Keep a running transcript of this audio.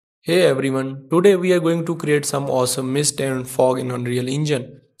Hey everyone, today we are going to create some awesome mist and fog in Unreal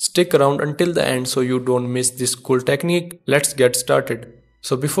Engine. Stick around until the end so you don't miss this cool technique. Let's get started.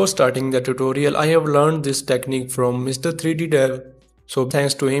 So before starting the tutorial, I have learned this technique from Mr. 3D Dev. So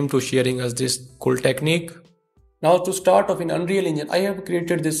thanks to him to sharing us this cool technique. Now to start off in Unreal Engine, I have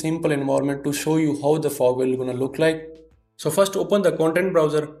created this simple environment to show you how the fog will gonna look like. So first open the content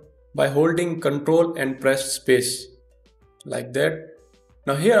browser by holding Ctrl and press space like that.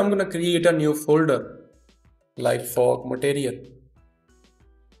 Now here I'm gonna create a new folder like fog material.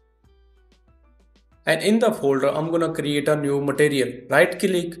 And in the folder I'm gonna create a new material. Right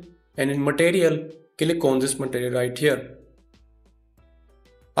click and in material click on this material right here.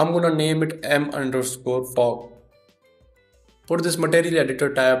 I'm gonna name it m underscore fog. Put this material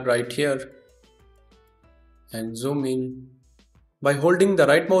editor tab right here and zoom in. By holding the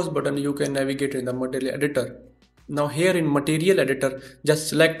right mouse button you can navigate in the material editor. Now here in material editor, just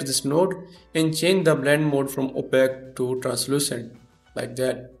select this node and change the blend mode from opaque to translucent like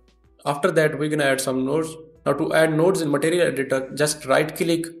that. After that we're gonna add some nodes. Now to add nodes in material editor, just right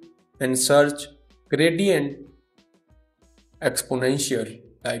click and search gradient exponential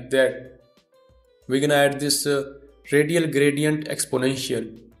like that. We're gonna add this radial gradient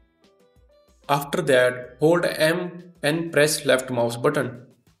exponential. After that hold M and press left mouse button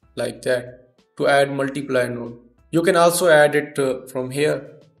like that to add multiply node. You can also add it from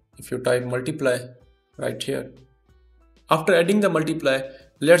here if you type multiply right here. After adding the multiply,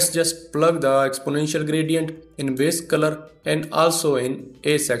 let's just plug the exponential gradient in base color and also in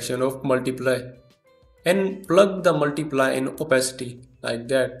A section of multiply. And plug the multiply in opacity like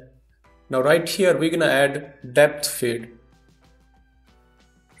that. Now right here we're gonna add depth fade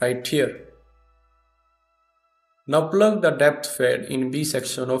right here. Now plug the depth fade in B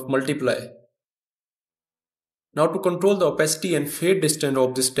section of multiply. Now to control the opacity and fade distance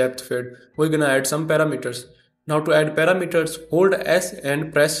of this depth fade, we're gonna add some parameters. Now to add parameters, hold S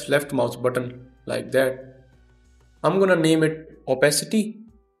and press left mouse button like that. I'm gonna name it opacity.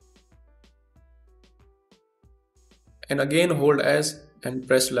 And again hold S and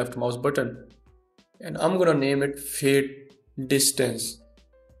press left mouse button. And I'm gonna name it fade distance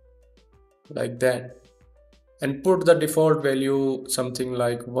like that. And put the default value something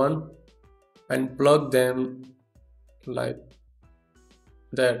like 1 and plug them like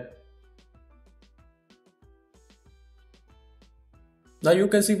that. Now you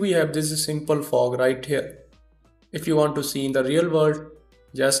can see we have this simple fog right here. If you want to see in the real world,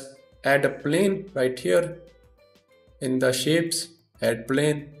 just add a plane right here. In the shapes, add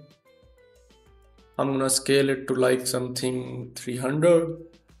plane. I'm gonna scale it to like something 300.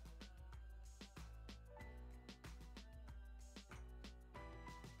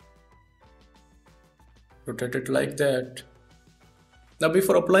 Rotate it like that. Now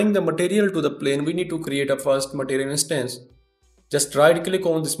before applying the material to the plane, we need to create a first material instance. Just right click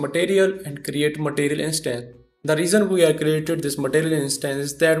on this material and create material instance. The reason we have created this material instance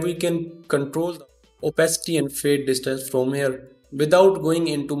is that we can control the opacity and fade distance from here without going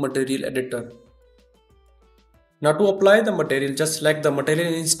into material editor. Now to apply the material, just select the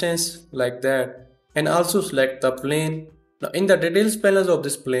material instance like that and also select the plane. Now in the details panel of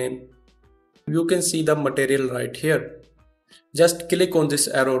this plane, you can see the material right here. Just click on this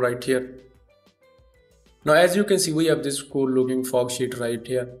arrow right here. Now as you can see we have this cool looking fog sheet right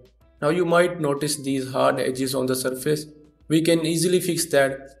here. Now you might notice these hard edges on the surface. We can easily fix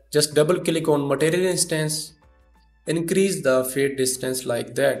that. Just double click on material instance. Increase the fade distance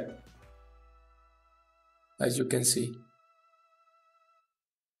like that. As you can see.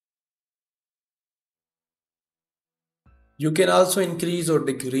 You can also increase or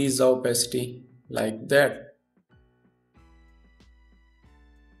decrease the opacity like that.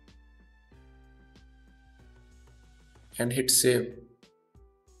 And hit save.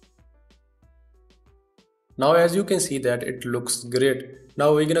 Now as you can see that it looks great.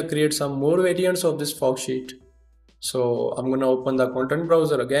 Now we're gonna create some more variants of this fog sheet. So I'm gonna open the content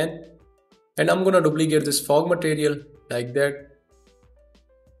browser again and I'm gonna duplicate this fog material like that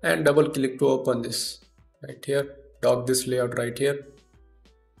and double click to open this right here. Dock this layout right here.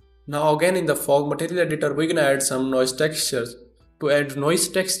 Now again in the fog material editor we're gonna add some noise textures. To add noise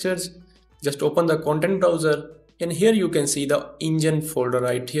textures, just open the content browser and here you can see the engine folder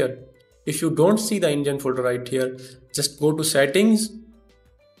right here. If you don't see the engine folder right here, just go to settings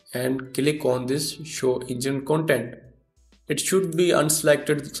and click on this show engine content. It should be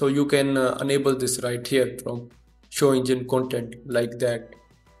unselected so you can enable this right here from show engine content like that.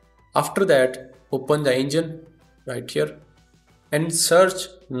 After that open the engine right here and search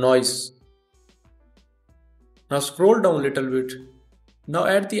noise. Now scroll down a little bit. Now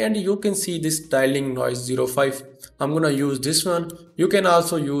at the end you can see this tiling noise 05. I'm gonna use this one. You can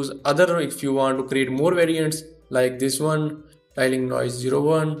also use other if you want to create more variants like this one, tiling noise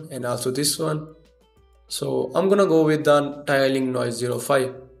 01, and also this one. So I'm gonna go with the tiling noise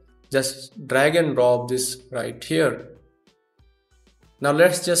 05. Just drag and drop this right here. Now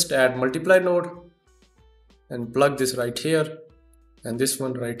let's just add multiply node and plug this right here and this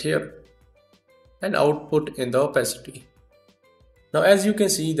one right here and output in the opacity. Now as you can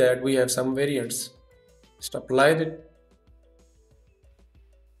see that we have some variants. Just apply it.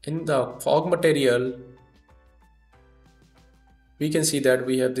 In the fog material, we can see that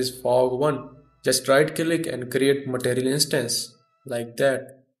we have this fog one. Just right click and create material instance like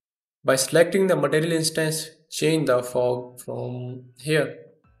that. By selecting the material instance, change the fog from here.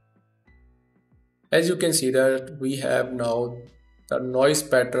 As you can see that we have now the noise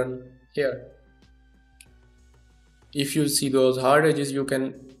pattern here. If you see those hard edges, you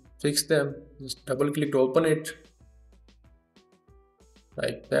can fix them. Just double click to open it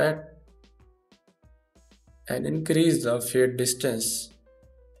like that and increase the fade distance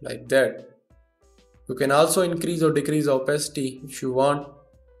like that. You can also increase or decrease the opacity if you want.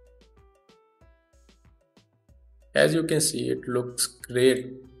 As you can see, it looks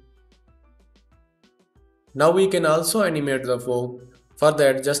great. Now we can also animate the fog. For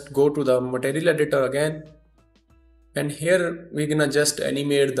that, just go to the material editor again. And here we're gonna just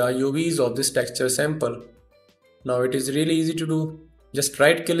animate the UVs of this texture sample. Now it is really easy to do. Just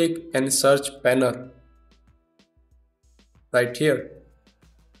right click and search panner. Right here.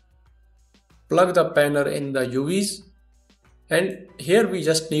 Plug the panner in the UVs. And here we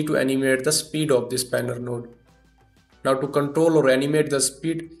just need to animate the speed of this panner node. Now to control or animate the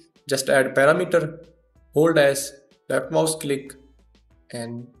speed, just add parameter, hold as, left mouse click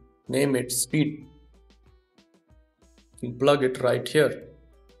and name it speed. And plug it right here.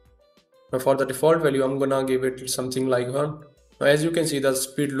 Now for the default value, I'm gonna give it something like 1. Now as you can see, the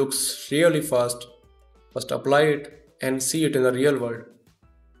speed looks really fast. First apply it and see it in the real world.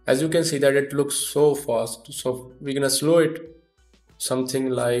 As you can see that it looks so fast. So we're gonna slow it something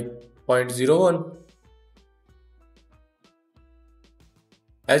like 0.01.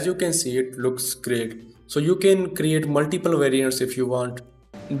 As you can see, it looks great. So you can create multiple variants if you want.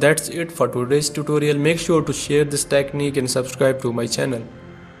 That's it for today's tutorial. Make sure to share this technique and subscribe to my channel.